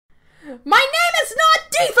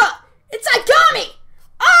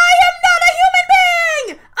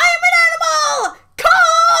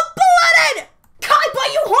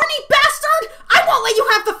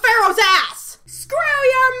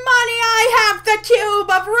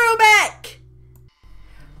of Rubik!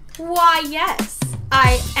 Why, yes,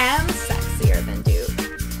 I am sexier than Duke,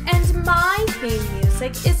 and my theme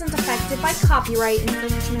music isn't affected by copyright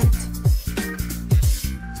infringement.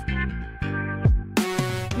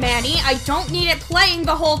 Manny, I don't need it playing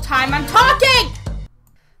the whole time I'm talking!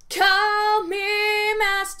 Call me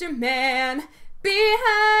Master Man,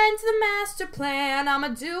 behind the master plan. I'ma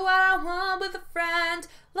do what I want with a friend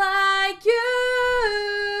like you.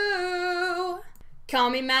 Call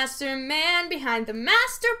me Master Man, behind the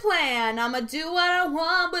master plan. I'ma do what I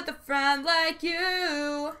want with a friend like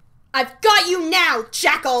you. I've got you now,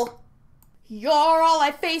 Jackal! You're all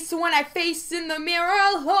I face when I face in the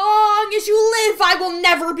mirror. Long as you live, I will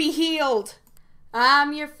never be healed.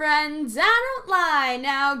 I'm your friend, I don't lie.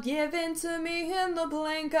 Now give in to me in the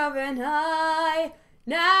blink of an eye.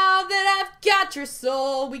 Now that I've got your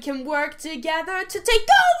soul, we can work together to take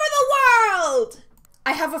over the world!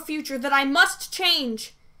 I have a future that I must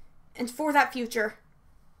change. And for that future,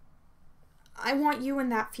 I want you in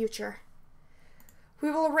that future. We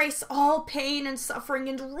will erase all pain and suffering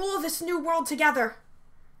and rule this new world together.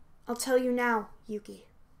 I'll tell you now, Yuki,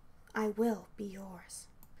 I will be yours.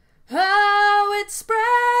 Oh, it's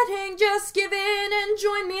spreading, just give in and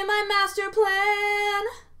join me in my master plan.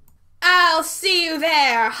 I'll see you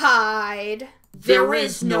there, Hyde. There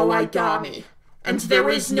is no Aigami, and there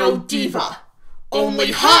is no diva,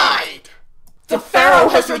 only Hyde! The Pharaoh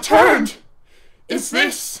has returned! Is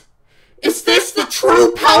this the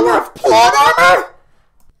true power of plot armor?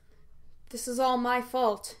 This is all my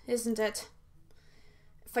fault, isn't it?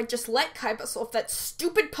 If I'd just let Kaiba solve that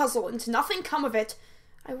stupid puzzle and nothing come of it,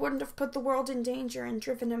 I wouldn't have put the world in danger and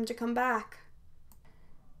driven him to come back.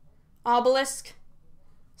 Obelisk,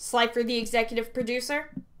 Slifer the executive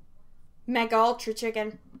producer, Mega Ultra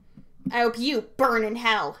Chicken, I hope you burn in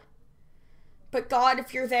hell. But God,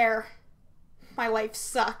 if you're there, my life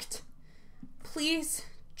sucked. Please,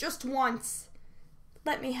 just once,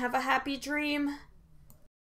 let me have a happy dream.